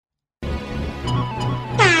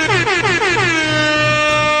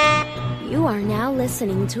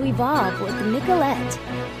listening to Evolve with Nicolette,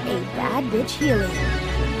 a bad bitch healing.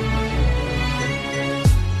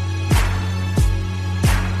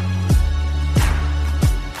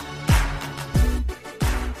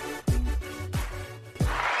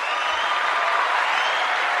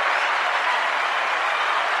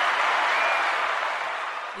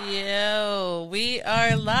 Yo, we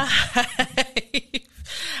are live.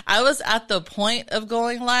 I was at the point of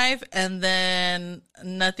going live and then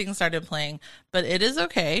nothing started playing, but it is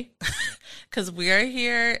okay because we are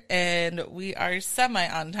here and we are semi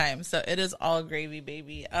on time. So it is all gravy,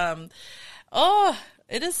 baby. Oh,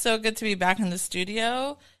 it is so good to be back in the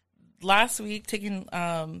studio. Last week,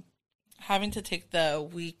 having to take the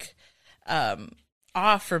week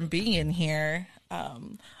off from being in here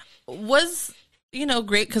was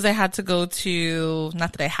great because I had to go to,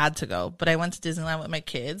 not that I had to go, but I went to Disneyland with my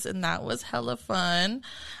kids and that was hella fun.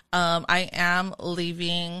 I am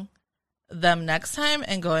leaving them next time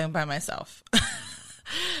and going by myself.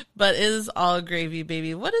 But it is all gravy,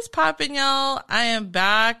 baby. What is poppin', y'all? I am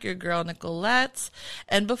back, your girl Nicolette.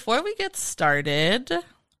 And before we get started,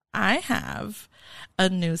 I have a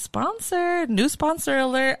new sponsor. New sponsor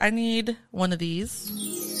alert. I need one of these.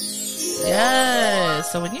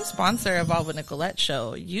 Yes. So when you sponsor Evolve with Nicolette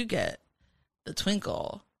show, you get the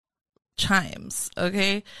twinkle chimes.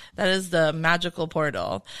 Okay. That is the magical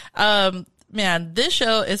portal. Man, this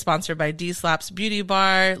show is sponsored by D-Slaps Beauty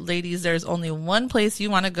Bar. Ladies, there's only one place you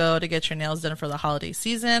want to go to get your nails done for the holiday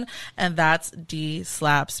season, and that's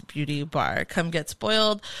D-Slaps Beauty Bar. Come get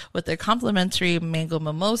spoiled with their complimentary mango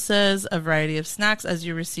mimosas, a variety of snacks as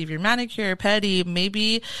you receive your manicure, pedi.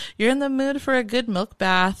 Maybe you're in the mood for a good milk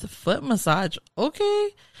bath, foot massage. Okay.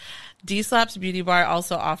 D-Slaps Beauty Bar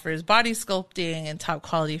also offers body sculpting and top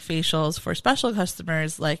quality facials for special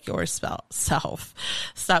customers like yourself.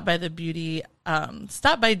 Stop by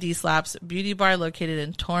D-Slaps Beauty Bar located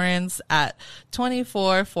in Torrance at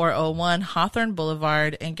 24401 Hawthorne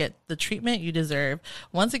Boulevard and get the treatment you deserve.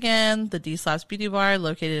 Once again, the D-Slaps Beauty Bar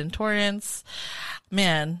located in Torrance.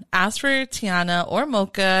 Man, ask for Tiana or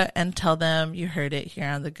Mocha and tell them you heard it here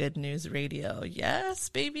on the Good News Radio. Yes,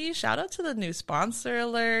 baby. Shout out to the new sponsor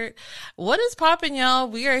alert. What is poppin', y'all?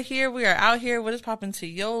 We are here. We are out here. What is poppin' to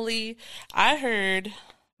Yoli? I heard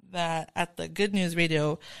that at the Good News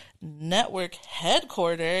Radio Network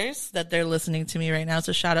headquarters that they're listening to me right now.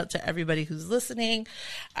 So shout out to everybody who's listening.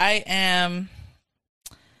 I am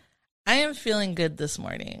feeling good this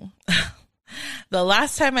morning. The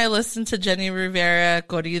last time I listened to Jenny Rivera,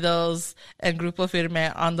 Corridos, and Grupo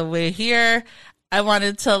Firme on the way here, I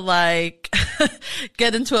wanted to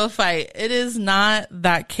get into a fight. It is not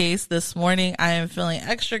that case this morning. I am feeling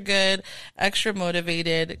extra good, extra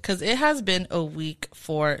motivated because it has been a week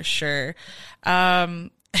for sure.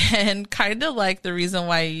 And kind of like the reason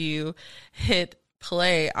why you hit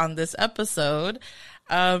play on this episode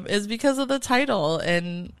is because of the title.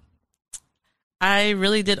 And I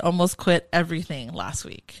really did almost quit everything last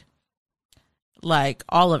week. Like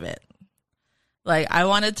all of it. Like I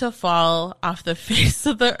wanted to fall off the face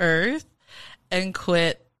of the earth and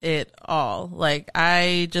quit it all. Like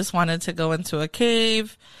I just wanted to go into a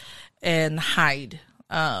cave and hide.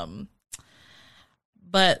 But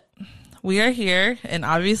we are here and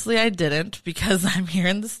obviously I didn't because I'm here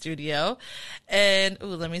in the studio and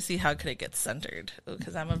let me see how could it get centered.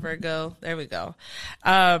 Because I'm a Virgo. There we go.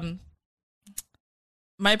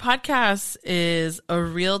 My podcast is a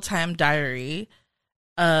real-time diary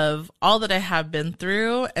of all that I have been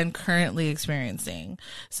through and currently experiencing.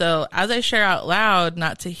 So as I share out loud,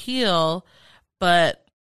 not to heal, but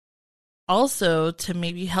also to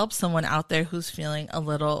maybe help someone out there who's feeling a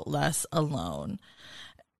little less alone.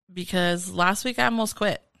 Because last week I almost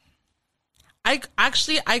quit. I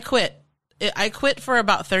quit. I quit for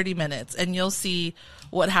about 30 minutes and you'll see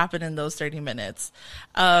what happened in those 30 minutes.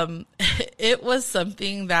 It was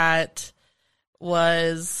something that it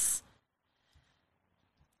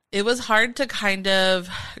was hard to kind of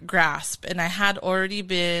grasp. And I had already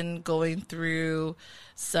been going through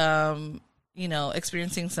some,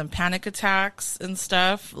 experiencing some panic attacks and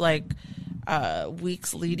stuff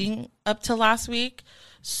weeks leading up to last week.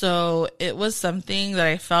 So it was something that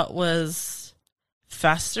I felt was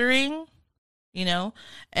festering,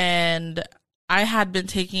 and I had been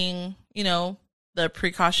taking, the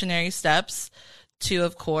precautionary steps to,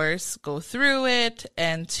 of course, go through it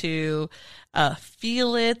and to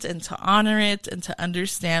feel it and to honor it and to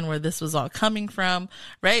understand where this was all coming from,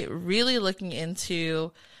 right? Really looking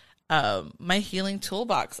into my healing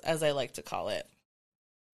toolbox, as I like to call it.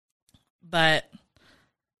 But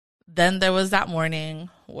then there was that morning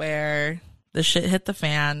where the shit hit the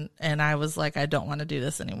fan and I was like, I don't want to do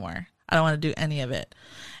this anymore. I don't want to do any of it.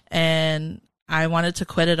 And I wanted to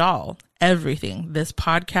quit it all. Everything. This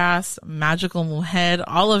podcast, Magical Mujer,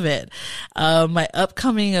 all of it. My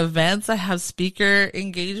upcoming events, I have speaker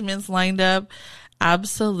engagements lined up.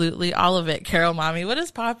 Absolutely all of it. Carol Mommy, what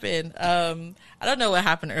is poppin'? I don't know what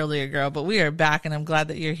happened earlier, girl, but we are back and I'm glad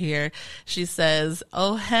that you're here. She says,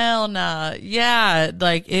 oh, hell nah. Yeah,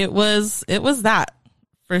 like it was that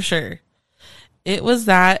for sure. It was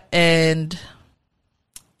that, and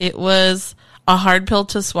it was a hard pill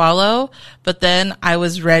to swallow, but then I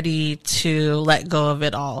was ready to let go of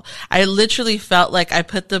it all. I literally felt like I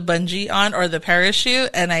put the bungee on, or the parachute,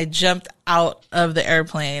 and I jumped out of the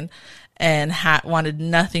airplane and wanted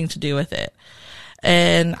nothing to do with it.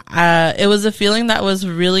 And it was a feeling that was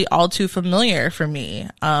really all too familiar for me,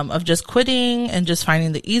 of just quitting and just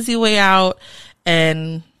finding the easy way out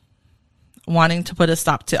and wanting to put a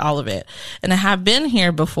stop to all of it. And I have been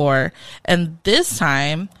here before, and this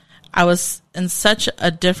time I was in such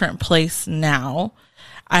a different place now.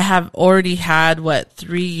 I have already had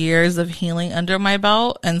 3 years of healing under my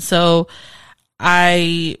belt. And so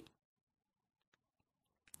when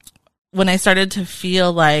I started to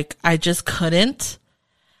feel like I just couldn't,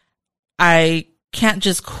 I can't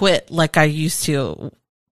just quit like I used to,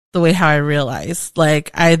 the way how I realized.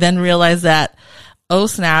 Like, I then realized that, oh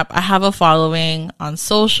snap, I have a following on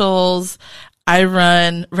socials. I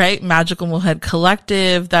run, Magical Mujer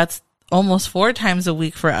Collective. That's almost 4 times a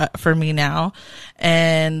week for me now.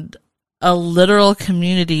 And a literal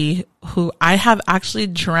community who I have actually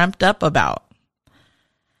dreamt up about.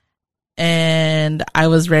 And I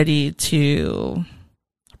was ready to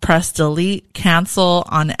press delete, cancel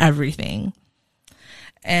on everything.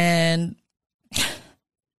 And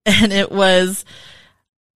it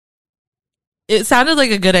sounded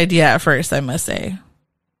like a good idea at first, I must say.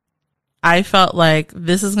 I felt like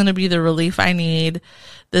this is going to be the relief I need.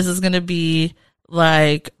 This is going to be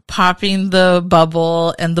like popping the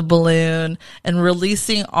bubble and the balloon and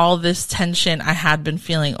releasing all this tension I had been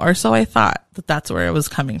feeling, or so I thought that that's where it was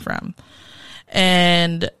coming from.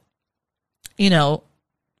 And,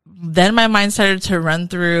 then my mind started to run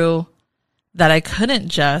through that I couldn't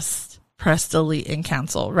just press delete and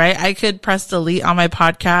cancel, right? I could press delete on my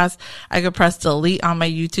podcast. I could press delete on my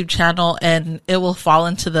YouTube channel and it will fall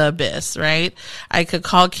into the abyss, right? I could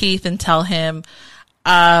call Keith and tell him,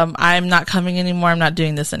 I'm not coming anymore. I'm not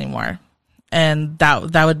doing this anymore. And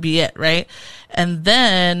that would be it, right? And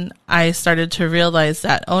then I started to realize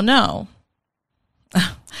that, oh no,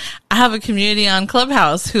 I have a community on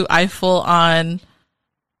Clubhouse who I full on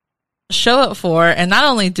show up for. And not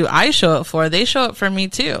only do I show up for, they show up for me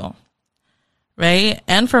too. Right.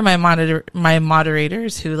 And for my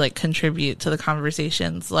moderators who like contribute to the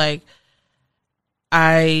conversations. Like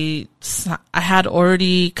I had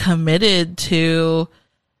already committed to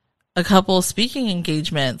a couple speaking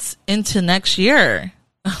engagements into next year.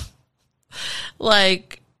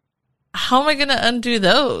 Like, how am I going to undo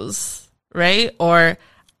those? Right. Or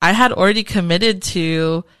I had already committed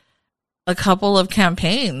to a couple of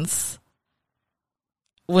campaigns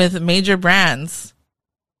with major brands.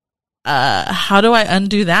 How do I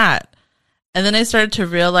undo that? And then I started to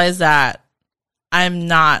realize that I'm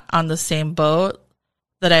not on the same boat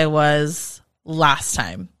that I was last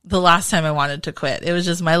time. The last time I wanted to quit. It was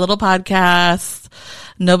just my little podcast.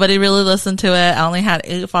 Nobody really listened to it. I only had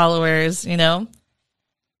 8 followers,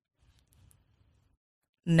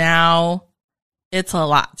 Now it's a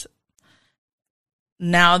lot.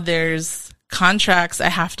 Now there's contracts I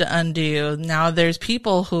have to undo. Now there's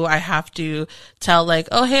people who I have to tell like,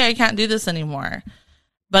 oh, hey, I can't do this anymore.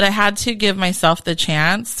 But I had to give myself the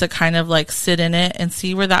chance to kind of like sit in it and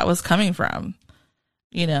see where that was coming from,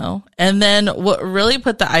 And then what really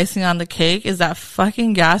put the icing on the cake is that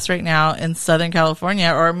fucking gas right now in Southern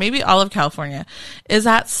California, or maybe all of California, is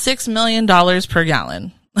at $6 million per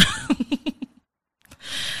gallon.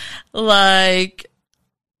 Like,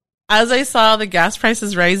 as I saw the gas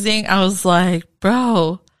prices rising, I was like,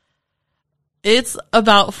 bro, it's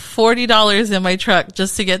about $40 in my truck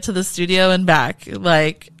just to get to the studio and back.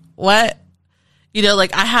 Like, what?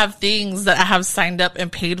 Like I have things that I have signed up and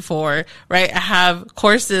paid for, right? I have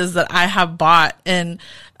courses that I have bought and,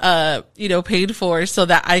 paid for so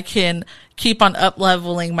that I can keep on up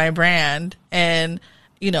leveling my brand and,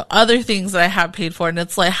 other things that I have paid for. And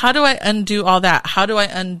it's like, how do I undo all that? How do I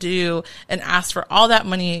undo and ask for all that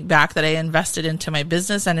money back that I invested into my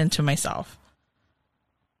business and into myself?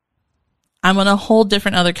 I'm on a whole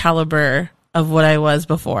different other caliber of what I was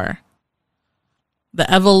before.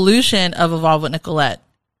 The evolution of Evolve with Nicolette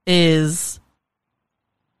is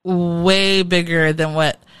way bigger than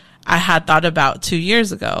what I had thought about 2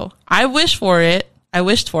 years ago. I wish for it. I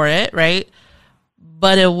wished for it, right?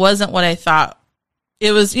 But it wasn't what I thought.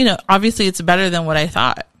 It was, obviously it's better than what I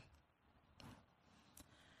thought.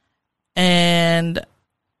 And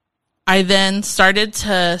I then started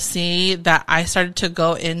to see that I started to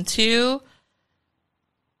go into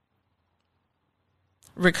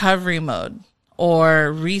recovery mode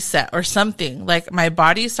or reset or something. Like my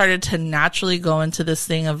body started to naturally go into this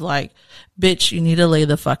thing of like, bitch, you need to lay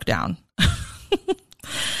the fuck down.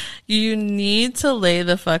 You need to lay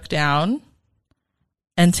the fuck down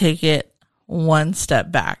and take it one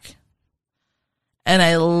step back. And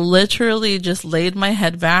I literally just laid my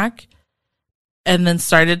head back and then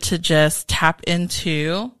started to just tap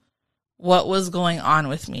into what was going on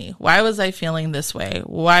with me. Why was I feeling this way?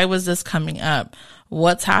 Why was this coming up?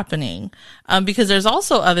 What's happening? Because there's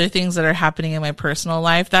also other things that are happening in my personal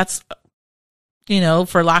life that's,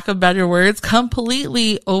 for lack of better words,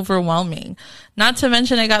 completely overwhelming. Not to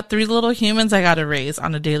mention I got 3 little humans I got to raise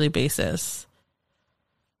on a daily basis.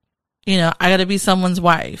 I got to be someone's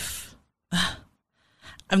wife.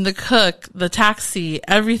 I'm the cook, the taxi,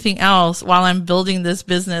 everything else while I'm building this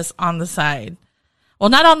business on the side. Well,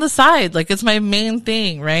 not on the side, like it's my main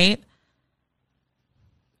thing, right?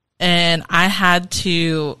 And I had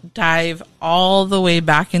to dive all the way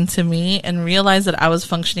back into me and realize that I was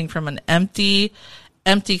functioning from an empty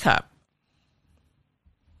cup.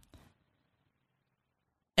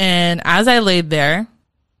 And as I laid there,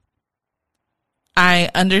 I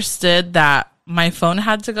understood that my phone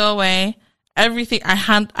had to go away. Everything, I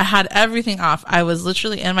had everything off. I was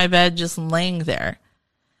literally in my bed just laying there.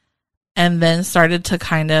 And then started to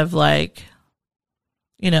kind of like,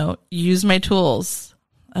 use my tools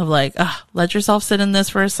of like, let yourself sit in this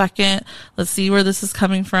for a second. Let's see where this is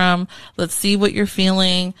coming from. Let's see what you're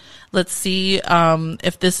feeling. Let's see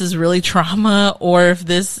if this is really trauma or if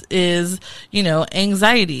this is,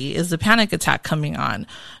 anxiety. Is the panic attack coming on?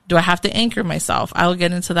 Do I have to anchor myself? I'll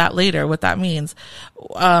get into that later, what that means.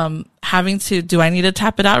 Do I need to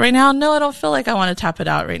tap it out right now? No, I don't feel like I want to tap it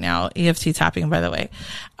out right now. EFT tapping, by the way.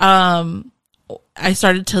 I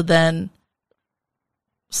started to then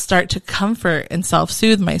start to comfort and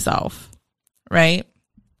self-soothe myself, right?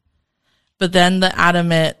 But then the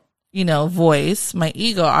adamant, voice, my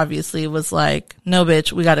ego obviously was like, no,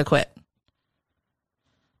 bitch, we got to quit.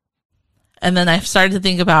 And then I started to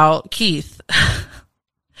think about Keith.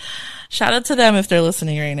 Shout out to them if they're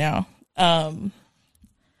listening right now.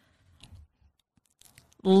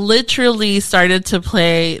 Literally started to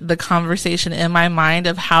play the conversation in my mind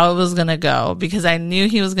of how it was going to go because I knew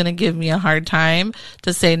he was going to give me a hard time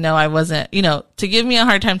to say, no, I wasn't, to give me a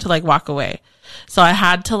hard time to like walk away. So I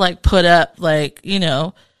had to like put up my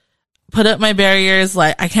barriers.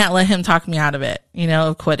 Like I can't let him talk me out of it,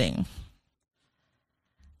 of quitting.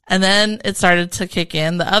 And then it started to kick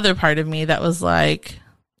in the other part of me that was like,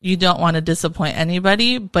 you don't want to disappoint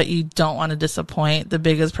anybody, but you don't want to disappoint the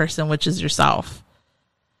biggest person, which is yourself.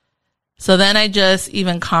 So then I just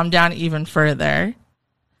even calmed down even further.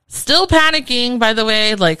 Still panicking, by the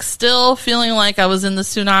way, like still feeling like I was in the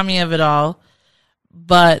tsunami of it all.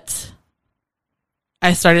 But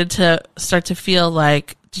I started to feel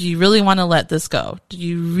like, do you really want to let this go? Do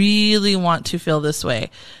you really want to feel this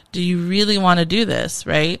way? Do you really want to do this,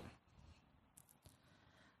 right?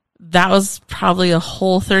 That was probably a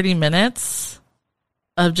whole 30 minutes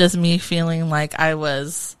of just me feeling like I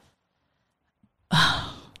was...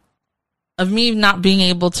 of me not being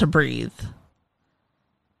able to breathe.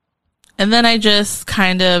 And then I just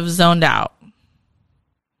kind of zoned out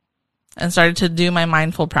and started to do my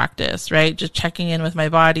mindful practice, right? Just checking in with my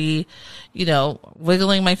body,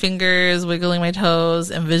 wiggling my fingers, wiggling my toes,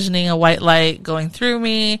 envisioning a white light going through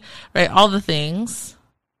me, right? All the things.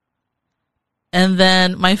 And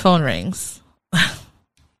then my phone rings.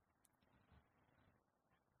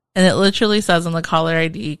 And it literally says on the caller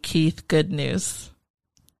ID, Keith, good news.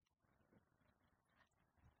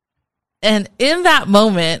 And in that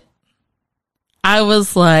moment, I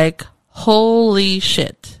was like, holy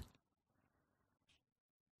shit.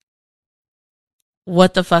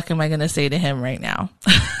 What the fuck am I going to say to him right now?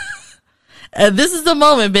 And this is the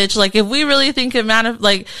moment, bitch. Like, if we really think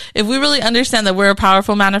if we really understand that we're a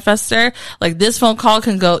powerful manifester, like this phone call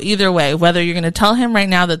can go either way, whether you're going to tell him right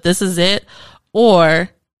now that this is it or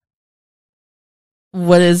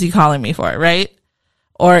what is he calling me for, right?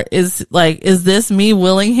 Or is this me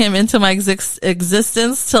willing him into my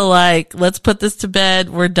existence to like, let's put this to bed.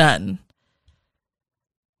 We're done.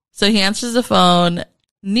 So he answers the phone.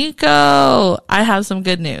 Nico, I have some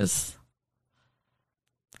good news.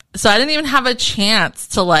 So I didn't even have a chance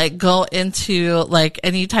to like go into like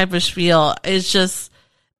any type of spiel. It's just,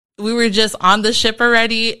 we were just on the ship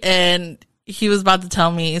already and he was about to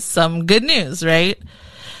tell me some good news, right?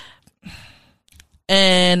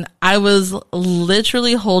 And I was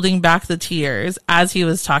literally holding back the tears as he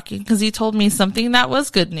was talking because he told me something that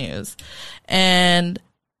was good news. And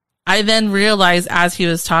I then realized as he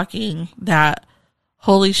was talking that,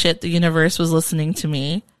 holy shit, the universe was listening to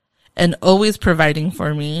me and always providing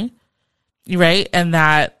for me, right? And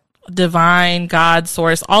that divine, God,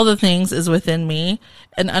 source, all the things is within me.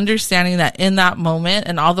 And understanding that in that moment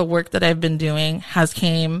and all the work that I've been doing has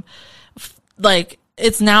came, like,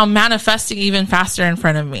 it's now manifesting even faster in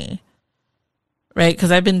front of me, right? Because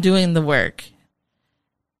I've been doing the work.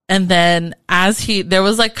 And then there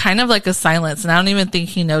was like kind of like a silence, and I don't even think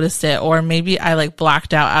he noticed it, or maybe I like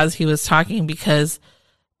blacked out as he was talking, because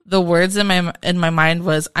the words in my mind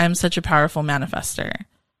was, I'm such a powerful manifester.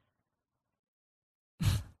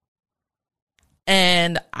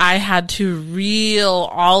 And I had to reel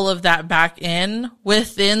all of that back in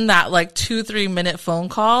within that like 2-3 minute phone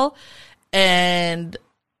call. And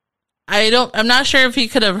I'm not sure if he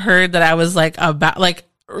could have heard that I was like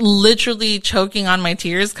literally choking on my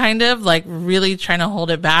tears, kind of like really trying to hold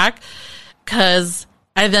it back. 'Cause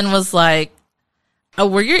I then was like, oh,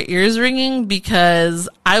 were your ears ringing? Because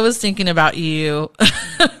I was thinking about you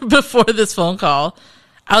before this phone call.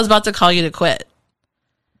 I was about to call you to quit.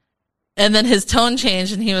 And then his tone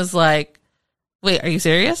changed and he was like, wait, are you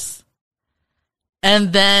serious?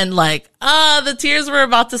 And then like, the tears were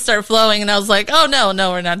about to start flowing. And I was like, oh,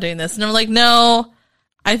 no, we're not doing this. And I'm like, no,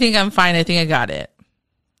 I think I'm fine. I think I got it.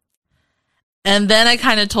 And then I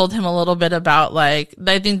kind of told him a little bit about like,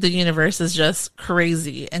 I think the universe is just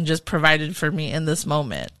crazy and just provided for me in this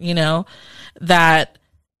moment, you know, that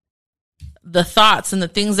the thoughts and the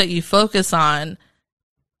things that you focus on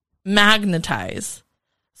magnetize.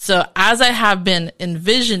 So as I have been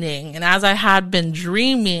envisioning and as I had been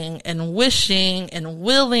dreaming and wishing and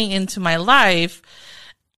willing into my life,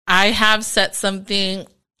 I have set something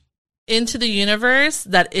into the universe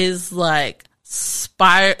that is like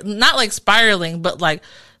not like spiraling, but like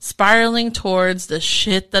spiraling towards the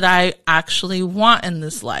shit that I actually want in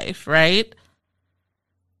this life, right?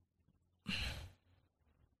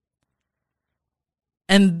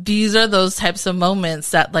 And these are those types of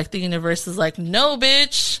moments that like the universe is like, no,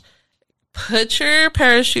 bitch, put your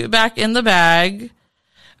parachute back in the bag.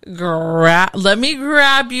 Let me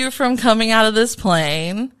grab you from coming out of this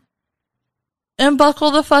plane and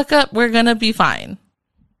buckle the fuck up. We're going to be fine.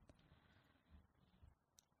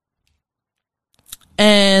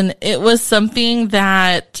 And it was something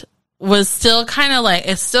that was still kind of like,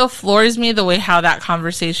 it still floors me the way how that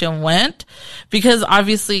conversation went, because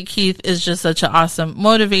obviously Keith is just such an awesome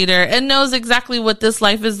motivator and knows exactly what this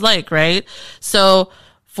life is like, right? So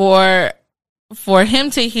for him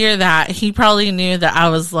to hear that, he probably knew that I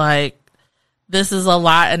was like, this is a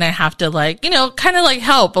lot and I have to like, you know, kind of like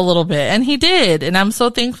help a little bit. And he did. And I'm so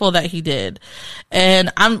thankful that he did. And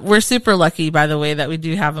we're super lucky, by the way, that we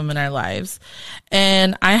do have him in our lives.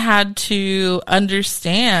 And I had to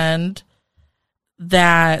understand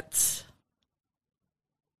that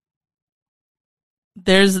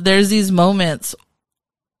there's these moments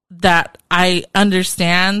that I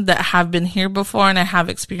understand that have been here before and I have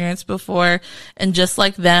experienced before. And just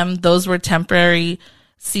like them, those were temporary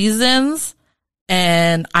seasons.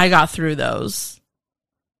 And I got through those.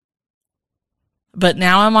 But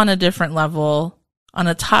now I'm on a different level, on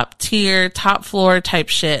a top tier, top floor type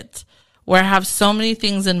shit, where I have so many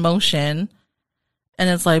things in motion. And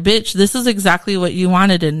it's like, bitch, this is exactly what you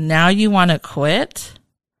wanted. And now you want to quit?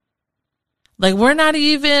 Like, we're not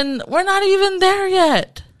even there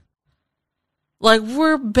yet. Like,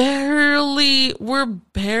 we're barely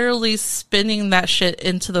spinning that shit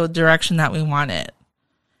into the direction that we want it.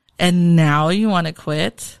 And now you want to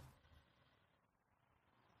quit?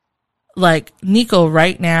 Like, Nico,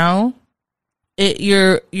 right now,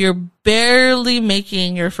 you're barely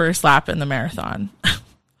making your first lap in the marathon.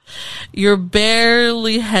 You're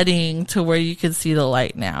barely heading to where you can see the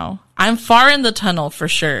light now. I'm far in the tunnel for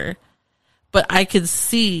sure, but I could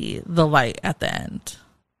see the light at the end.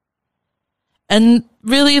 And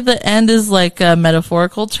really, the end is like a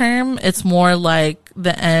metaphorical term. It's more like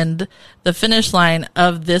the end, the finish line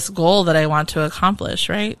of this goal that I want to accomplish,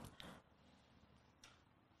 right?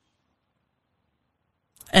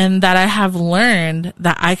 And that I have learned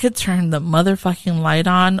that I could turn the motherfucking light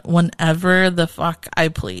on whenever the fuck I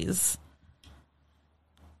please.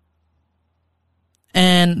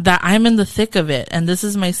 And that I'm in the thick of it. And this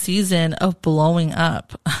is my season of blowing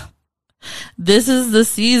up. This is the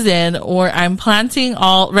season where I'm planting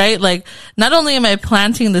right? Like, not only am I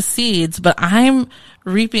planting the seeds, but I'm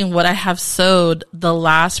reaping what I have sowed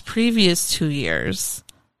the previous 2 years.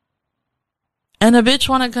 And a bitch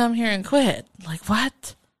want to come here and quit. Like,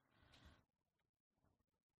 what?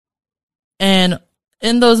 And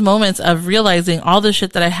in those moments of realizing all the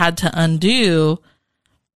shit that I had to undo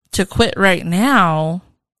to quit right now,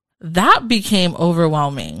 that became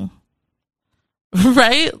overwhelming.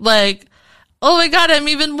 Right? Like, oh my God, I'm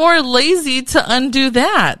even more lazy to undo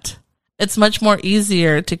that. It's much more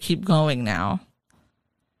easier to keep going now.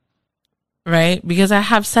 Right? Because I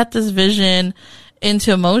have set this vision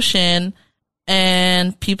into motion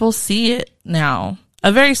and people see it now.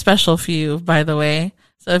 A very special few, by the way.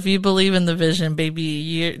 So if you believe in the vision, baby,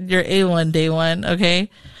 you're A1 day one, okay?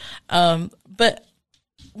 But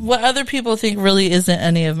what other people think really isn't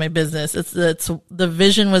any of my business. It's the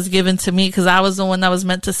vision was given to me because I was the one that was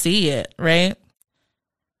meant to see it, right?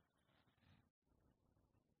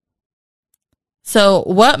 So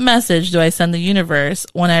what message do I send the universe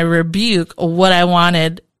when I rebuke what I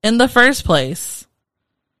wanted in the first place?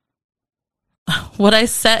 What I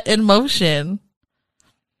set in motion?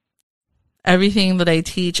 Everything that I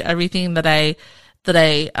teach, everything that I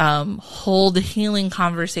hold healing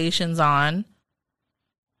conversations on,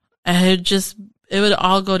 it would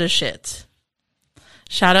all go to shit.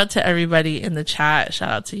 Shout out to everybody in the chat. Shout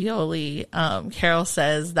out to Yoli. Carol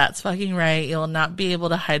says, that's fucking right. You'll not be able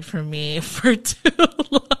to hide from me for too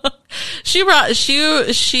long. She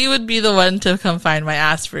would be the one to come find my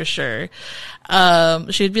ass for sure.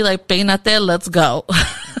 She'd be like, Peinate, let's go.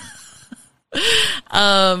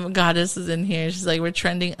 Goddess is in here. She's like, we're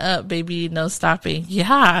trending up, baby, no stopping.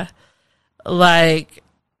 Yeah. Like,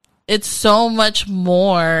 it's so much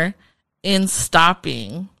more in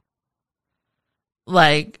stopping.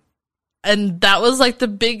 Like, and that was like the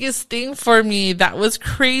biggest thing for me that was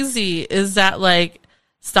crazy, is that like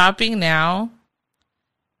stopping now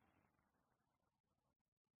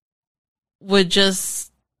would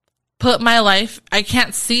just put my life, I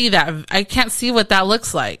can't see what that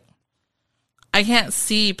looks like. I can't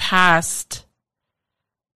see past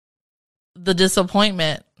the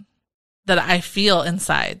disappointment that I feel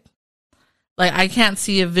inside. Like, I can't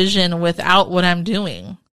see a vision without what I'm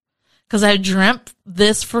doing. Because I dreamt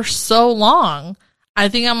this for so long. I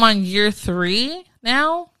think I'm on year 3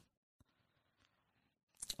 now.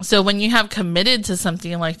 So when you have committed to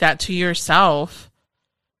something like that to yourself,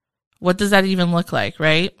 what does that even look like,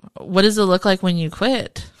 right? What does it look like when you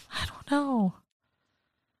quit? I don't know.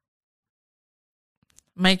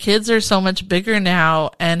 My kids are so much bigger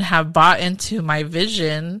now and have bought into my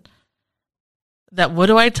vision that what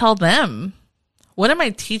do I tell them? What am I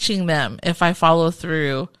teaching them if I follow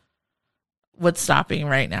through with stopping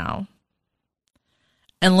right now?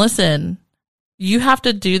 And listen, you have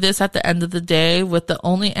to do this at the end of the day with the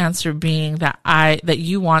only answer being that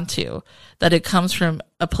you want to, that it comes from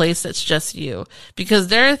a place that's just you. Because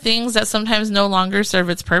there are things that sometimes no longer serve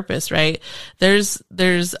its purpose, right? There's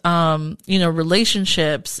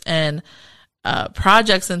relationships and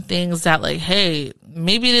projects and things that like, hey,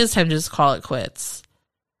 maybe it is time to just call it quits.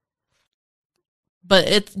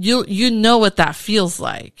 But you know what that feels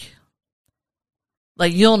like.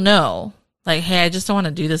 Like, you'll know. Like, hey, I just don't want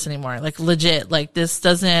to do this anymore. Like, legit. Like,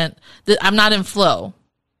 I'm not in flow.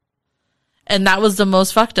 And that was the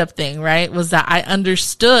most fucked up thing, right? Was that I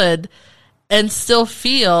understood and still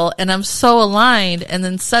feel, and I'm so aligned and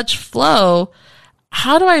in such flow.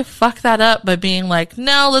 How do I fuck that up by being like,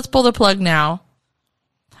 no, let's pull the plug now?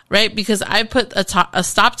 Right? Because I put a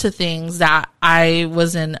stop to things that I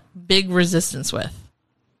was in big resistance with.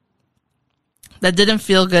 That didn't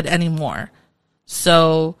feel good anymore.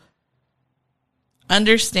 So,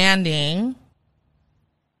 understanding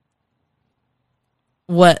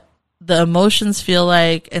what the emotions feel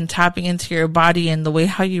like and tapping into your body and the way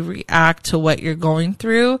how you react to what you're going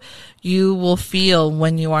through, you will feel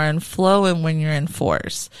when you are in flow and when you're in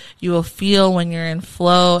force. You will feel when you're in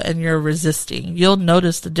flow and you're resisting. You'll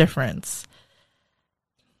notice the difference.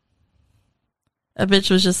 A bitch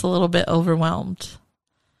was just a little bit overwhelmed.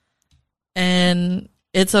 And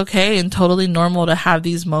it's okay and totally normal to have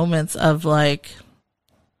these moments of like,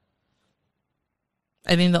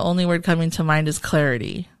 I think the only word coming to mind is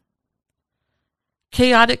clarity.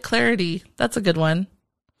 Chaotic clarity. That's a good one.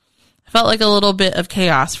 I felt like a little bit of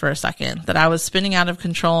chaos for a second, that I was spinning out of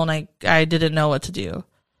control and I didn't know what to do.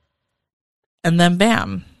 And then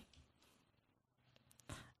bam.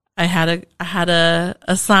 I had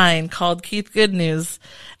a sign called Keith Good News,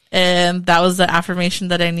 and that was the affirmation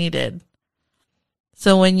that I needed.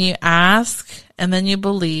 So when you ask and then you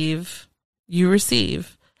believe, you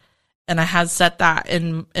receive. And I had set that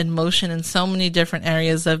in motion in so many different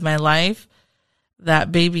areas of my life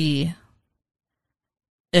that, baby,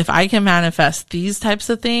 if I can manifest these types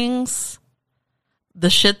of things, the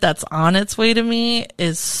shit that's on its way to me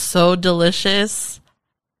is so delicious.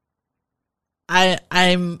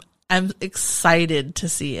 I'm excited to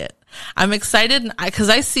see it. I'm excited because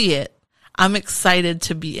I see it. I'm excited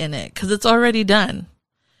to be in it because it's already done.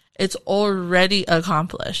 It's already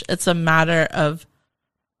accomplished. It's a matter of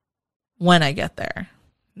when I get there.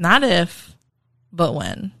 Not if, but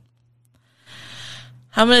when.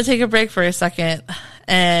 I'm going to take a break for a second,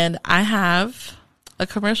 and I have a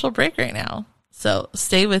commercial break right now. So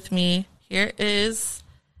stay with me. Here is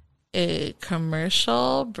a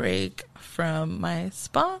commercial break from my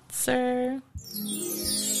sponsor.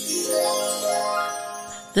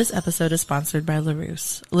 This episode is sponsored by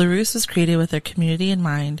LaRousse. LaRousse was created with their community in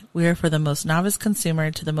mind. We are for the most novice consumer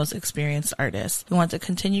to the most experienced artist. We want to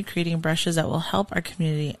continue creating brushes that will help our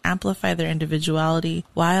community amplify their individuality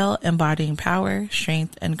while embodying power,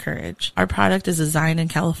 strength, and courage. Our product is designed in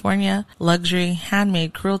California, luxury,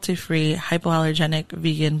 handmade, cruelty-free, hypoallergenic,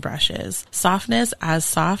 vegan brushes. Softness as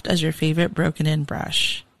soft as your favorite broken-in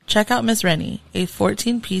brush. Check out Miss Rennie, a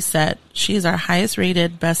 14-piece set. She is our highest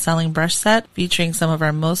rated best-selling brush set featuring some of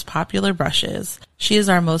our most popular brushes. She is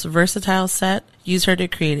our most versatile set. Use her to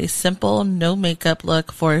create a simple, no makeup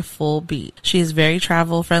look for a full beat. She is very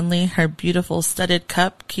travel friendly. Her beautiful studded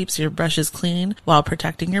cup keeps your brushes clean while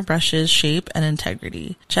protecting your brush's shape and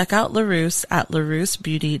integrity. Check out LaRousse at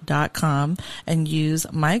laroussebeauty.com and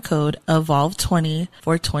use my code EVOLVE20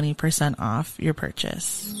 for 20% off your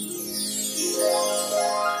purchase.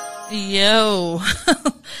 Yo,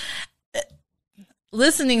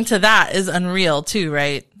 listening to that is unreal too,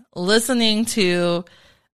 right? Listening to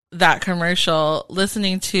that commercial,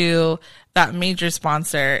 listening to that major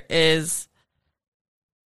sponsor is,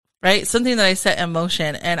 right, something that I set in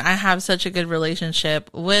motion. And I have such a good relationship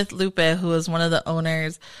with Lupe, who is one of the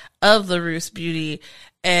owners of LaRousse Beauty.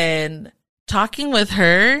 And talking with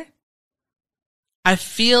her, I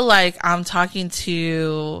feel like I'm talking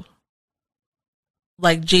to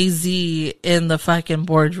like Jay-Z in the fucking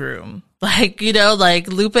boardroom. Like, you know, like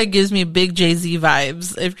Lupe gives me big Jay-Z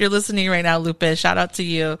vibes. If you're listening right now, Lupe, shout out to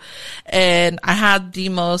you. And I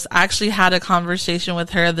actually had a conversation with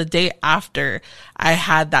her the day after I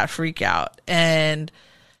had that freak out, and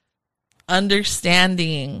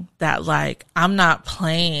understanding that like I'm not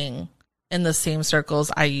playing in the same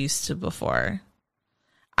circles I used to before.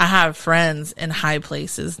 I have friends in high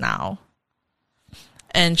places now.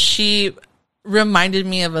 And she reminded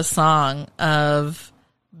me of a song of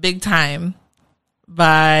Big Time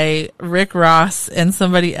by Rick Ross and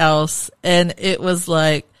somebody else. And it was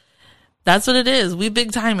like, that's what it is. We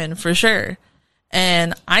big timing for sure.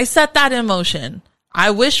 And I set that in motion.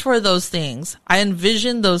 I wish for those things. I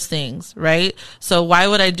envision those things, right? So why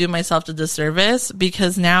would I do myself a disservice?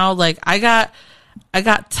 Because now like I got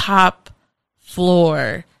top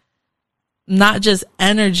floor, not just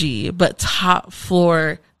energy, but top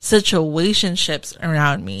floor situationships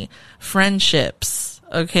around me, friendships,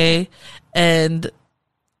 okay? And,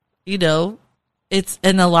 you know,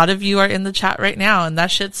 and a lot of you are in the chat right now, and that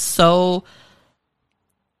shit's so,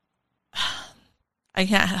 I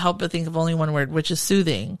can't help but think of only one word, which is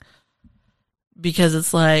soothing. Because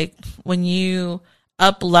it's like, when you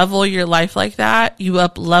up level your life like that, you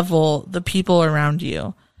up level the people around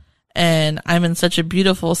you. And I'm in such a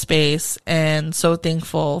beautiful space and so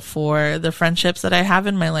thankful for the friendships that I have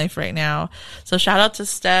in my life right now. So shout out to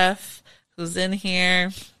Steph, who's in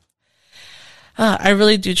here. I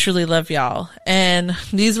really do truly love y'all. And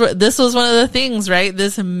this was one of the things, right?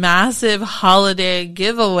 This massive holiday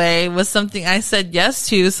giveaway was something I said yes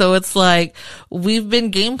to. So it's like, we've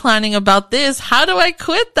been game planning about this. How do I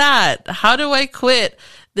quit that? How do I quit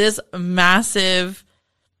this massive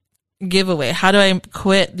giveaway? How do I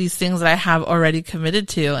quit these things that I have already committed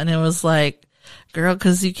to? And it was like, girl,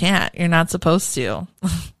 cause you can't, you're not supposed to.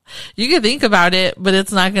 You can think about it, but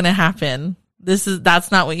it's not going to happen.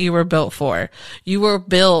 That's not what you were built for. You were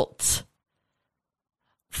built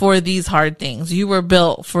for these hard things. You were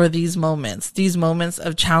built for these moments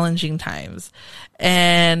of challenging times.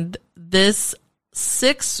 And this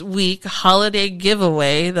 6-week holiday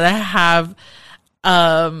giveaway that I have,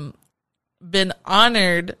 been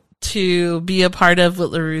honored to be a part of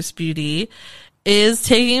with LaRousse Beauty is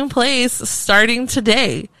taking place starting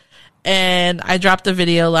today. And I dropped a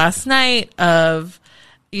video last night of,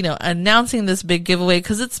 you know, announcing this big giveaway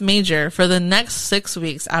because it's major. For the next 6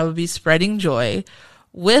 weeks, I will be spreading joy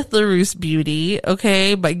with LaRousse Beauty,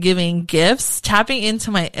 okay, by giving gifts, tapping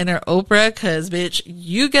into my inner Oprah, because bitch,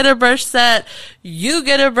 you get a brush set, you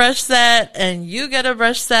get a brush set, and you get a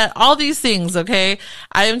brush set, all these things, okay?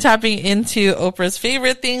 I am tapping into Oprah's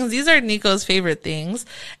favorite things. These are Nico's favorite things,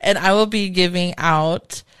 and I will be giving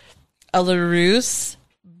out a LaRousse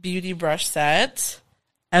beauty brush set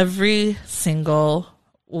every single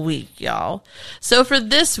week, y'all. So for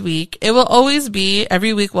this week, it will always be,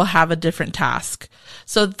 every week we'll have a different task.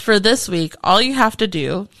 So for this week, all you have to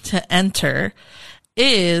do to enter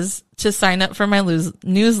is to sign up for my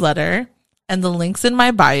newsletter, and the link's in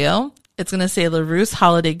my bio. It's going to say LaRousse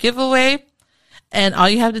Holiday Giveaway. And all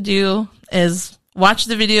you have to do is watch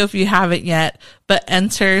the video if you haven't yet, but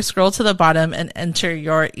scroll to the bottom and enter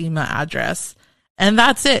your email address. And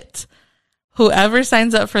that's it. Whoever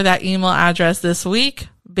signs up for that email address this week,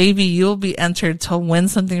 baby, you'll be entered to win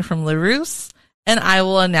something from LaRousse, and I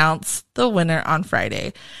will announce the winner on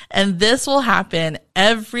Friday. And this will happen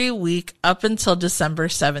every week up until December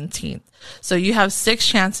 17th. So you have 6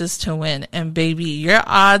 chances to win, and baby, your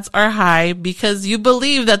odds are high because you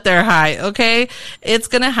believe that they're high. Okay. It's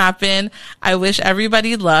going to happen. I wish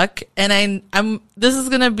everybody luck. And this is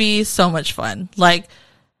going to be so much fun. Like,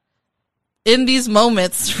 in these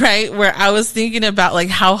moments, right, where I was thinking about like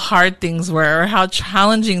how hard things were or how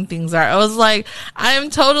challenging things are, I was like, I am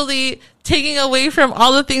totally taking away from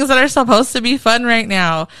all the things that are supposed to be fun right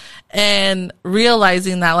now, and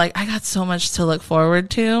realizing that like I got so much to look forward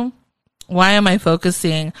to. Why am I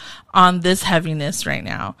focusing on this heaviness right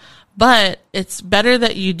now? But it's better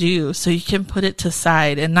that you do, so you can put it to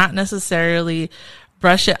side and not necessarily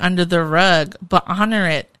brush it under the rug, but honor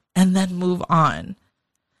it and then move on.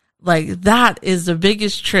 Like, that is the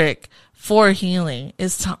biggest trick for healing,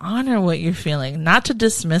 is to honor what you're feeling, not to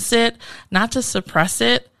dismiss it, not to suppress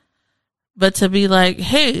it, but to be like,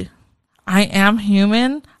 hey, I am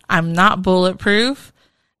human. I'm not bulletproof.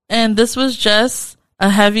 And this was just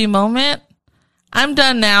a heavy moment. I'm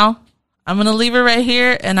done now. I'm going to leave it right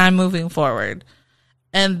here, and I'm moving forward.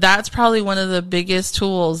 And that's probably one of the biggest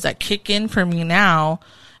tools that kick in for me now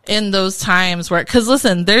in those times where, because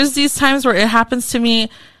listen, there's these times where it happens to me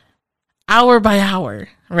hour by hour,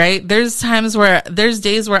 right? There's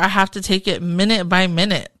days where I have to take it minute by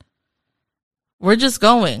minute. We're just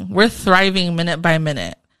going. We're thriving minute by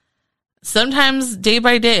minute. Sometimes day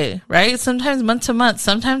by day, right? Sometimes month to month.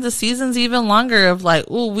 Sometimes the season's even longer of like,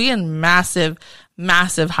 ooh, we in massive,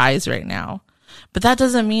 massive highs right now. But that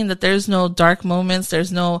doesn't mean that there's no dark moments.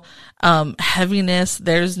 There's no heaviness.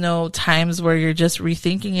 There's no times where you're just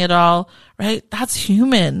rethinking it all, right? That's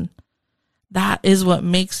human. That is what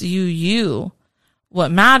makes you you.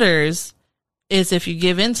 What matters is if you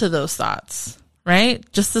give into those thoughts, right?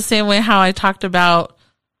 Just the same way how I talked about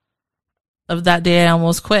of that day I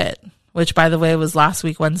almost quit, which by the way was last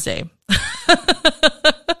week, Wednesday.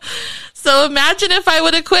 So imagine if I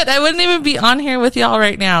would have quit, I wouldn't even be on here with y'all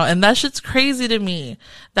right now. And that shit's crazy to me.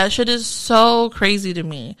 That shit is so crazy to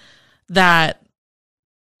me that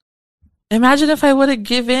imagine if I would have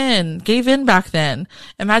gave in back then.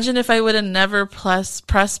 Imagine if I would have never press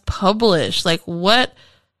publish. Like what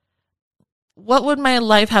would my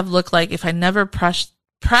life have looked like if I never press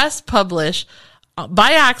publish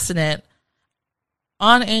by accident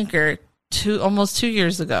on Anchor almost 2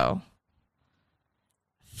 years ago?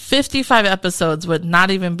 55 episodes would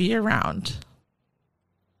not even be around.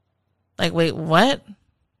 Like, wait, what?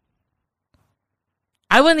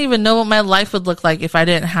 I wouldn't even know what my life would look like if I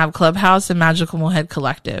didn't have Clubhouse and Magical Mohead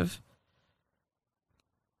Collective.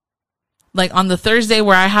 Like on the Thursday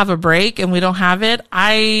where I have a break and we don't have it,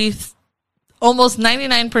 I almost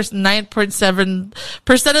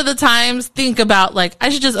 9.7% of the times think about like, I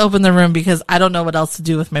should just open the room because I don't know what else to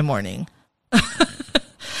do with my morning.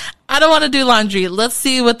 I don't want to do laundry. Let's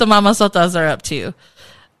see what the Mama Sotas are up to.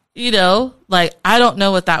 You know, like, I don't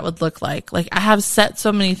know what that would look like. Like, I have set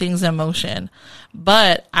so many things in motion,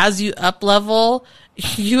 but as you up level,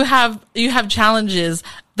 you have challenges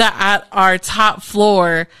that are top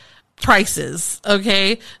floor prices.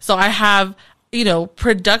 Okay. So I have,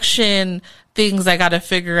 production things I got to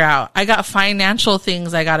figure out. I got financial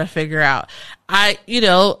things I got to figure out.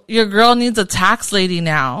 Your girl needs a tax lady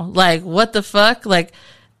now. Like, what the fuck? Like,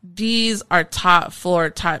 these are top floor,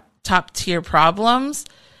 top tier problems.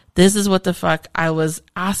 This is what the fuck I was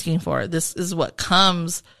asking for. This is what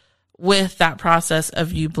comes with that process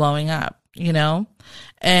of you blowing up,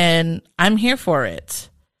 and I'm here for it.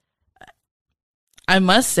 I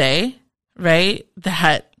must say, right,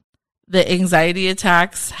 that the anxiety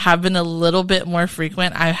attacks have been a little bit more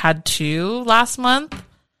frequent. I had 2 last month.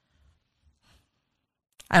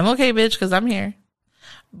 I'm okay, bitch, because I'm here.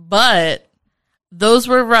 But those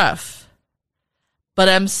were rough. But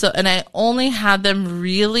and I only had them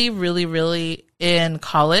really, really, really in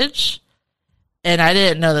college. And I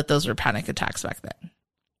didn't know that those were panic attacks back then.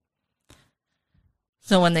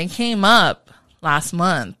 So when they came up last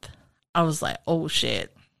month, I was like, oh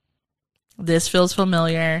shit, this feels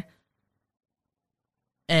familiar.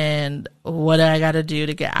 and what do I got to do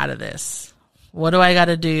to get out of this? What do I got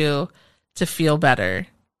to do to feel better?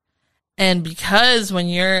 And because when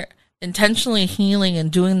you're intentionally healing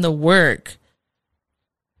and doing the work,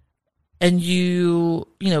 and you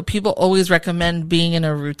know, people always recommend being in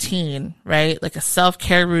a routine, right? Like a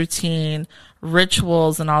self-care routine,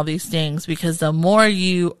 rituals, and all these things, because the more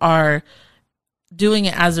you are doing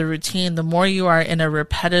it as a routine, the more you are in a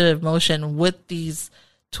repetitive motion with these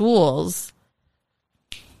tools,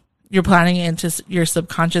 you're planning it into your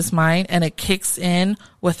subconscious mind, and it kicks in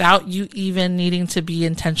without you even needing to be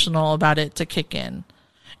intentional about it to kick in.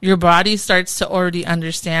 Your body starts to already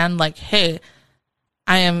understand, like, hey,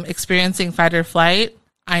 I am experiencing fight or flight.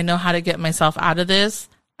 I know how to get myself out of this.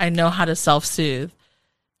 I know how to self-soothe.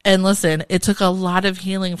 And listen, it took a lot of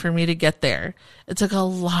healing for me to get there. It took a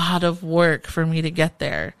lot of work for me to get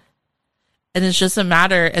there. And it's just a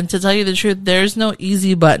matter, and to tell you the truth, there's no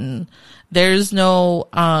easy button. There's no,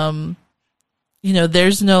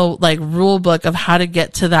 there's no like rule book of how to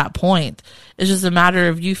get to that point. It's just a matter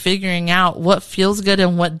of you figuring out what feels good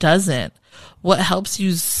and what doesn't. What helps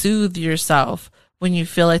you soothe yourself when you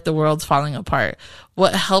feel like the world's falling apart?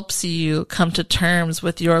 What helps you come to terms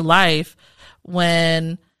with your life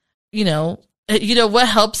when, what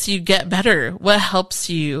helps you get better? What helps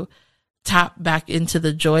you tap back into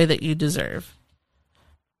the joy that you deserve?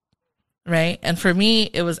 Right? And for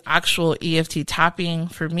me, it was actual EFT tapping.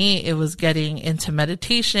 For me, it was getting into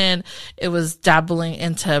meditation. It was dabbling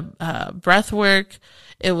into breath work.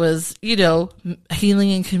 It was,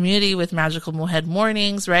 healing in community with Magical Mohead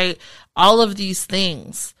Mornings, right? All of these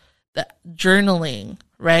things, that journaling,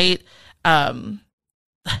 right?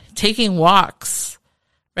 Taking walks,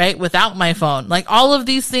 right? Without my phone, like all of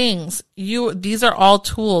these things, these are all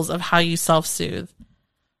tools of how you self-soothe,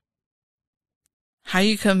 how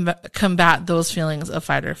you combat those feelings of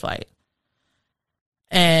fight or flight.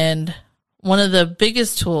 And one of the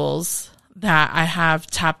biggest tools that I have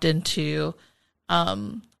tapped into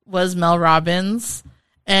was Mel Robbins,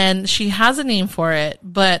 and she has a name for it,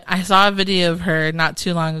 but I saw a video of her not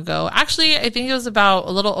too long ago. Actually, I think it was about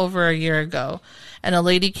a little over a year ago, and a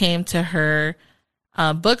lady came to her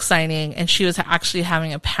book signing, and she was actually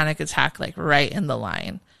having a panic attack, like right in the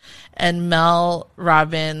line. And Mel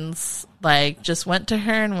Robbins just went to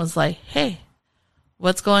her and was like, hey,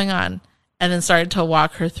 what's going on? And then started to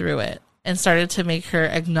walk her through it, and started to make her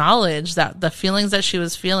acknowledge that the feelings that she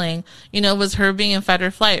was feeling, was her being in fight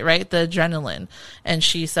or flight, right? The adrenaline. And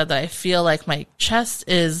she said that I feel like my chest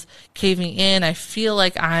is caving in. I feel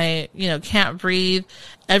like I, can't breathe.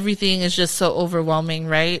 Everything is just so overwhelming,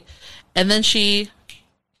 right? And then she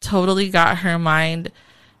totally got her mind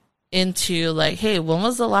into like, hey, when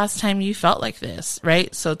was the last time you felt like this,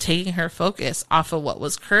 right? So taking her focus off of what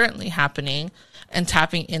was currently happening and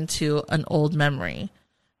tapping into an old memory.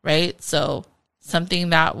 Right? So something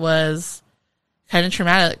that was kind of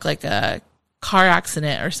traumatic, like a car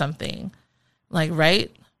accident or something, right?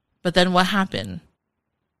 But then what happened?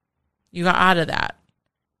 You got out of that.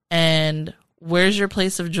 And where's your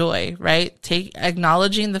place of joy, right?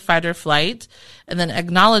 Acknowledging the fight or flight, and then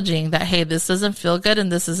acknowledging that, hey, this doesn't feel good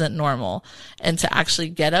and this isn't normal. And to actually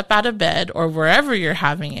get up out of bed or wherever you're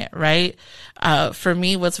having it, right? For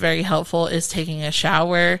me, what's very helpful is taking a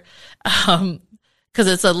shower. Because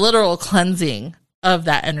it's a literal cleansing of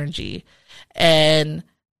that energy. And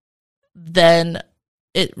then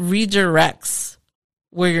it redirects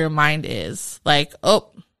where your mind is. Like, oh,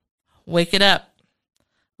 wake it up.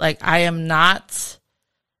 Like, I am not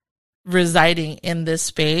residing in this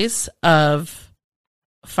space of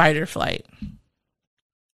fight or flight.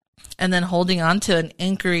 And then holding on to an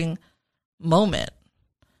anchoring moment,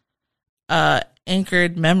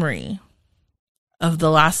 anchored memory of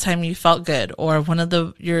the last time you felt good, or one of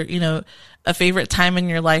a favorite time in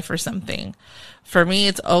your life or something. For me,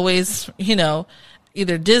 it's always,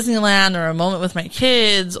 either Disneyland or a moment with my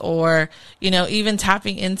kids, or, even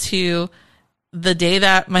tapping into the day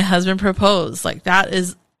that my husband proposed. Like, that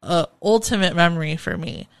is a ultimate memory for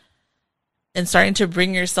me. And starting to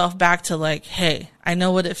bring yourself back to like, hey, I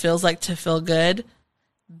know what it feels like to feel good.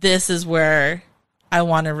 This is where I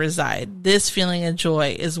want to reside. This feeling of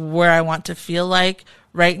joy is where I want to feel like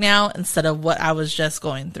right now, instead of what I was just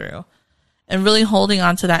going through. And really holding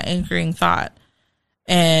on to that anchoring thought.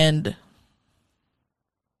 And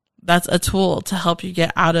that's a tool to help you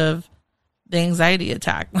get out of the anxiety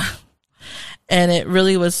attack. And it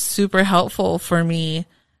really was super helpful for me.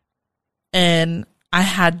 And I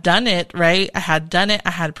had done it, right? I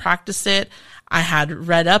had practiced it. I had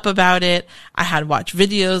read up about it. I had watched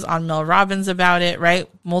videos on Mel Robbins about it, right?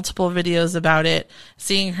 Multiple videos about it,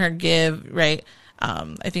 seeing her give, right?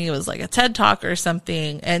 I think it was like a TED talk or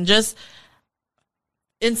something, and just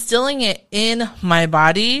instilling it in my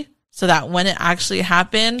body so that when it actually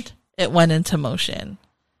happened, it went into motion.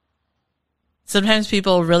 Sometimes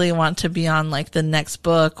people really want to be on like the next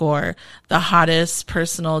book or the hottest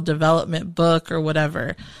personal development book or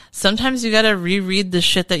whatever. Sometimes you got to reread the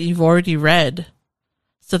shit that you've already read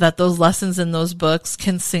so that those lessons in those books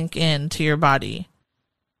can sink into your body.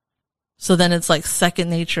 So then it's like second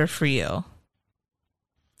nature for you.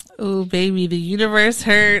 Oh, baby, the universe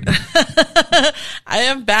heard. I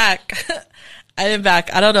am back. I am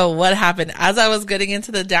back. I don't know what happened. As I was getting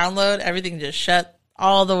into the download, everything just shut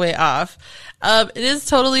all the way off. It is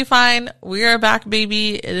totally fine. We are back,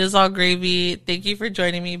 baby. It is all gravy. Thank you for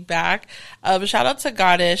joining me back. Shout out to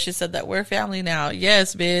Goddess. She said that we're family now.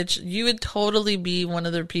 Yes, bitch. You would totally be one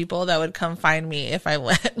of the people that would come find me if I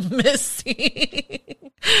went missing.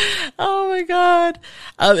 Oh my God.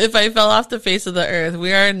 If I fell off the face of the earth,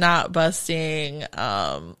 we are not busting,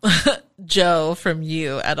 Joe from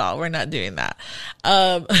You at all. We're not doing that.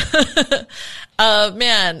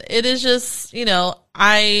 Man, it is just,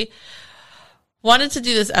 I wanted to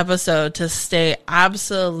do this episode to stay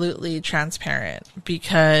absolutely transparent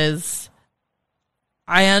because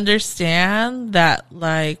I understand that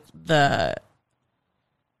like the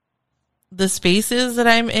spaces that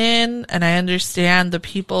I'm in, and I understand the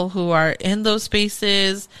people who are in those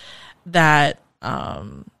spaces that,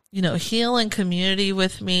 heal in community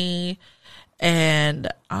with me. And,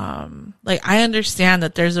 I understand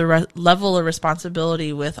that there's a level of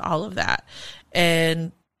responsibility with all of that.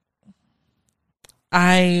 And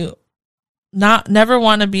I never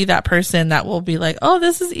want to be that person that will be like, oh,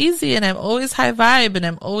 this is easy. And I'm always high vibe and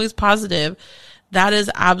I'm always positive. That is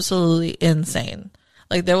absolutely insane.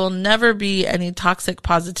 Like there will never be any toxic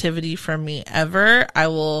positivity from me ever. I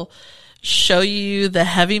will show you the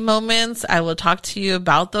heavy moments. I will talk to you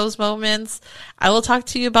about those moments. I will talk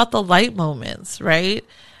to you about the light moments, right?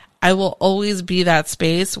 I will always be that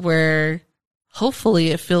space where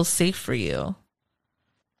hopefully it feels safe for you.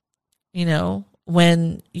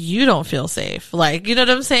 When you don't feel safe, like, you know what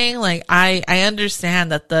I'm saying? Like, I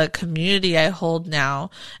understand that the community I hold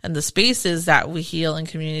now and the spaces that we heal in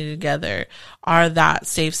community together are that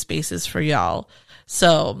safe spaces for y'all.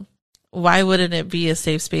 So why wouldn't it be a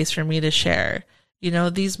safe space for me to share,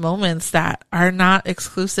 these moments that are not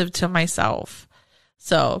exclusive to myself?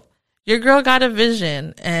 So your girl got a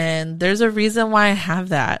vision, and there's a reason why I have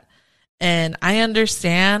that. And I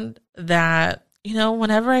understand that,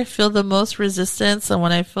 whenever I feel the most resistance and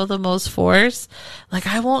when I feel the most force, like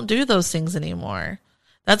I won't do those things anymore.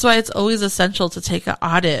 That's why it's always essential to take an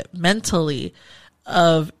audit mentally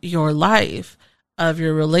of your life, of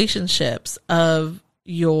your relationships, of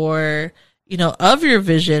your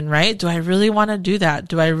vision, right? Do I really want to do that?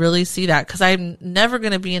 Do I really see that? Because I'm never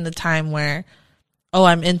going to be in the time where, oh,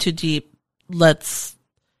 I'm in too deep. Let's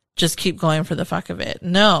just keep going for the fuck of it.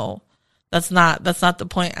 No, that's not the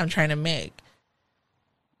point I'm trying to make.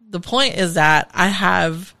 The point is that I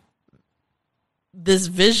have this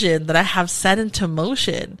vision that I have set into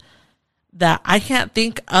motion that I can't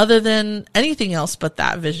think other than anything else but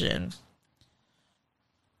that vision.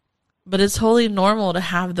 But it's totally normal to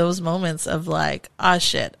have those moments of like, ah,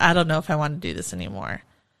 shit, I don't know if I want to do this anymore.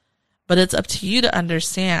 But it's up to you to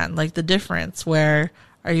understand like the difference where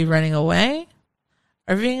are you running away?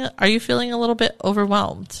 Are you feeling a little bit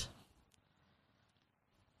overwhelmed?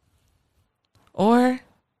 Or,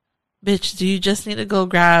 bitch, do you just need to go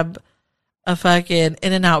grab a fucking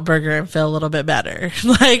In-N-Out burger and feel a little bit better?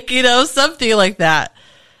 Like, something like that.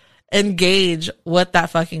 Engage what that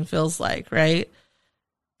fucking feels like, right?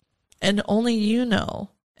 And only you know,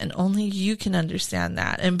 and only you can understand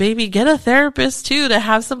that. And baby, get a therapist too, to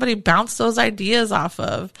have somebody bounce those ideas off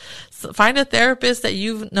of. So find a therapist that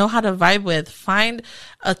you know how to vibe with. Find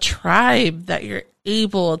a tribe that you're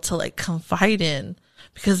able to like confide in.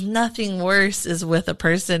 Because nothing worse is with a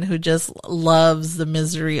person who just loves the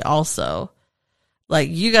misery also. Like,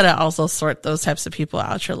 you got to also sort those types of people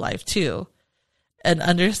out your life too. And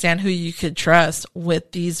understand who you could trust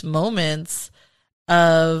with these moments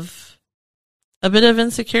of a bit of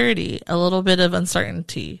insecurity, a little bit of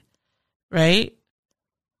uncertainty, right?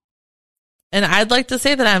 And I'd like to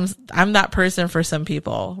say that I'm that person for some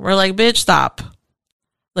people. We're like, bitch, stop.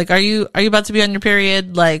 Like, are you about to be on your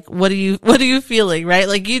period? Like, what are you feeling, right?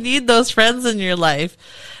 Like, you need those friends in your life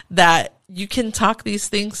that you can talk these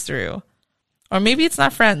things through. Or maybe it's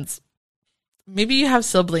not friends. Maybe you have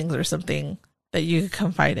siblings or something that you could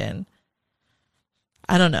confide in.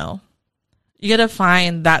 I don't know. You got to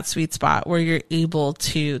find that sweet spot where you're able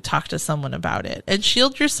to talk to someone about it and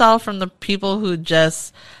shield yourself from the people who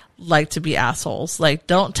just like to be assholes. Like,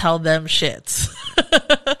 don't tell them shit.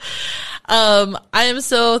 I am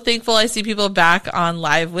so thankful I see people back on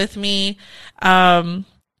live with me.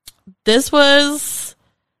 This was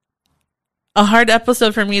a hard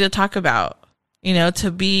episode for me to talk about, you know,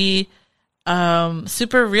 to be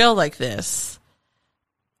super real like this,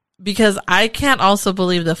 because I can't also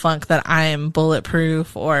believe the funk that I am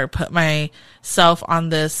bulletproof or put myself on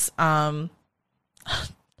this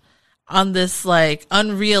like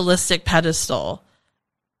unrealistic pedestal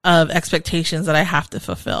of expectations that I have to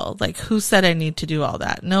fulfill. Like, who said I need to do all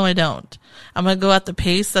that? No, I don't. I'm going to go at the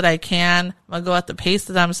pace that I can. I'm going to go at the pace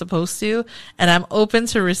that I'm supposed to. And I'm open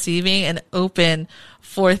to receiving and open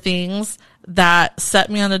for things that set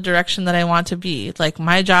me on the direction that I want to be. Like,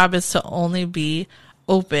 my job is to only be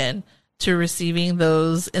open to receiving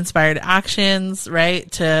those inspired actions,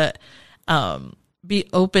 right? To be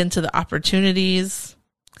open to the opportunities.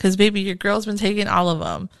 Because, baby, your girl's been taking all of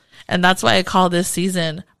them. And that's why I call this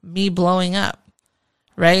season me blowing up,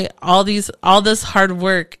 right? All this hard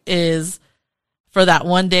work is for that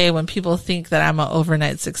one day when people think that I'm an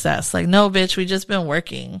overnight success. Like, no, bitch, we just been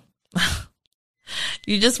working.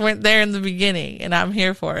 You just weren't there in the beginning, and I'm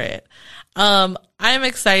here for it. I'm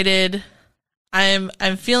excited. I'm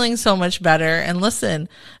feeling so much better. And listen,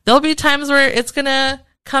 there'll be times where it's gonna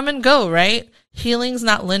come and go, right? Healing's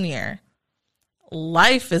not linear.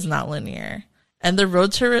 Life is not linear. And the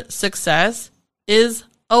road to success is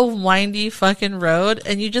a windy fucking road,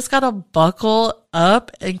 and you just gotta buckle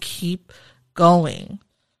up and keep going.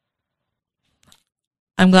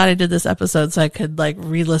 I'm glad I did this episode so I could like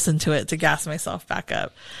re-listen to it to gas myself back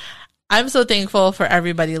up. I'm so thankful for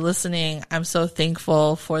everybody listening. I'm so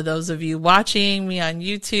thankful for those of you watching me on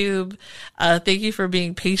YouTube. Thank you for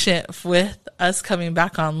being patient with us coming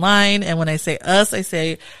back online. And when I say us, I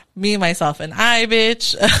say me, myself, and I,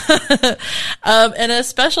 bitch. And a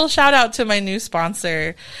special shout out to my new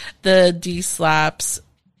sponsor, the D-Slaps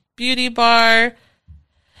Beauty Bar.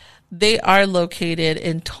 They are located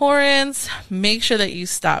in Torrance. Make sure that you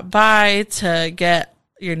stop by to get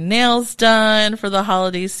your nails done for the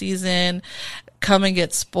holiday season. Come and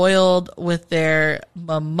get spoiled with their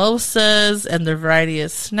mimosas and their variety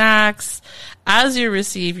of snacks. As you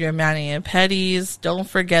receive your mani and pedis, don't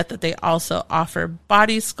forget that they also offer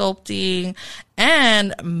body sculpting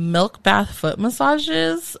and milk bath foot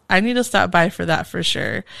massages. I need to stop by for that for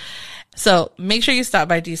sure. So make sure you stop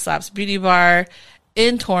by D-Slaps Beauty Bar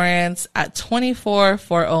in Torrance at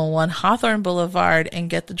 24401 Hawthorne Boulevard and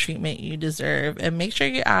get the treatment you deserve. And make sure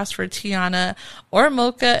you ask for Tiana or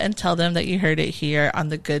Mocha and tell them that you heard it here on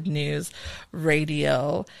the Good News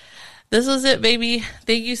Radio. This was it, baby.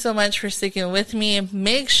 Thank you so much for sticking with me.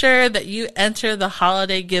 Make sure that you enter the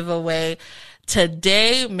holiday giveaway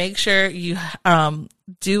today. Make sure you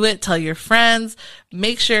do it. Tell your friends.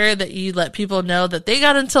 Make sure that you let people know that they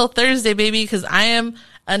got until Thursday, baby, because I am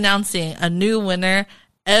announcing a new winner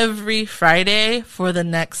every Friday for the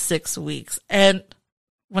next 6 weeks. And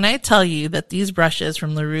when I tell you that these brushes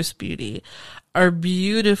from LaRousse Beauty are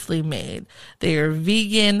beautifully made, they are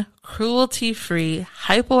vegan, cruelty-free,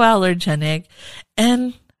 hypoallergenic,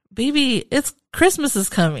 and baby, it's Christmas is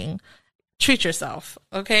coming. Treat yourself,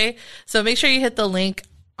 okay? So make sure you hit the link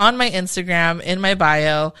on my Instagram in my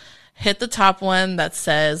bio. Hit the top one that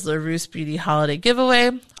says LaRousse Beauty Holiday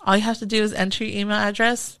Giveaway. All you have to do is enter your email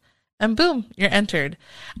address and boom, you're entered.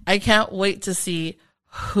 I can't wait to see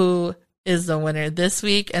who is the winner this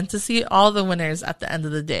week and to see all the winners at the end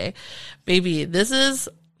of the day. Baby, this is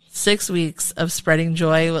 6 weeks of spreading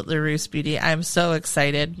joy with LaRousse Beauty. I'm so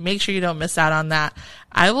excited. Make sure you don't miss out on that.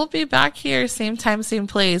 I will be back here, same time, same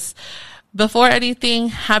place. Before anything,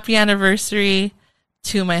 happy anniversary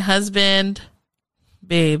to my husband.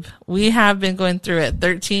 Babe, we have been going through it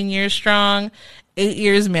 13 years strong, 8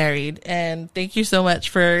 years married, and thank you so much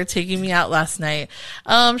for taking me out last night.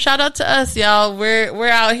 Shout out to us, y'all. We're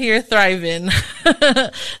out here thriving.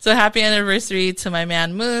 So happy anniversary to my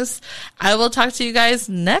man Moose. I will talk to you guys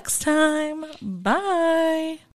next time. Bye.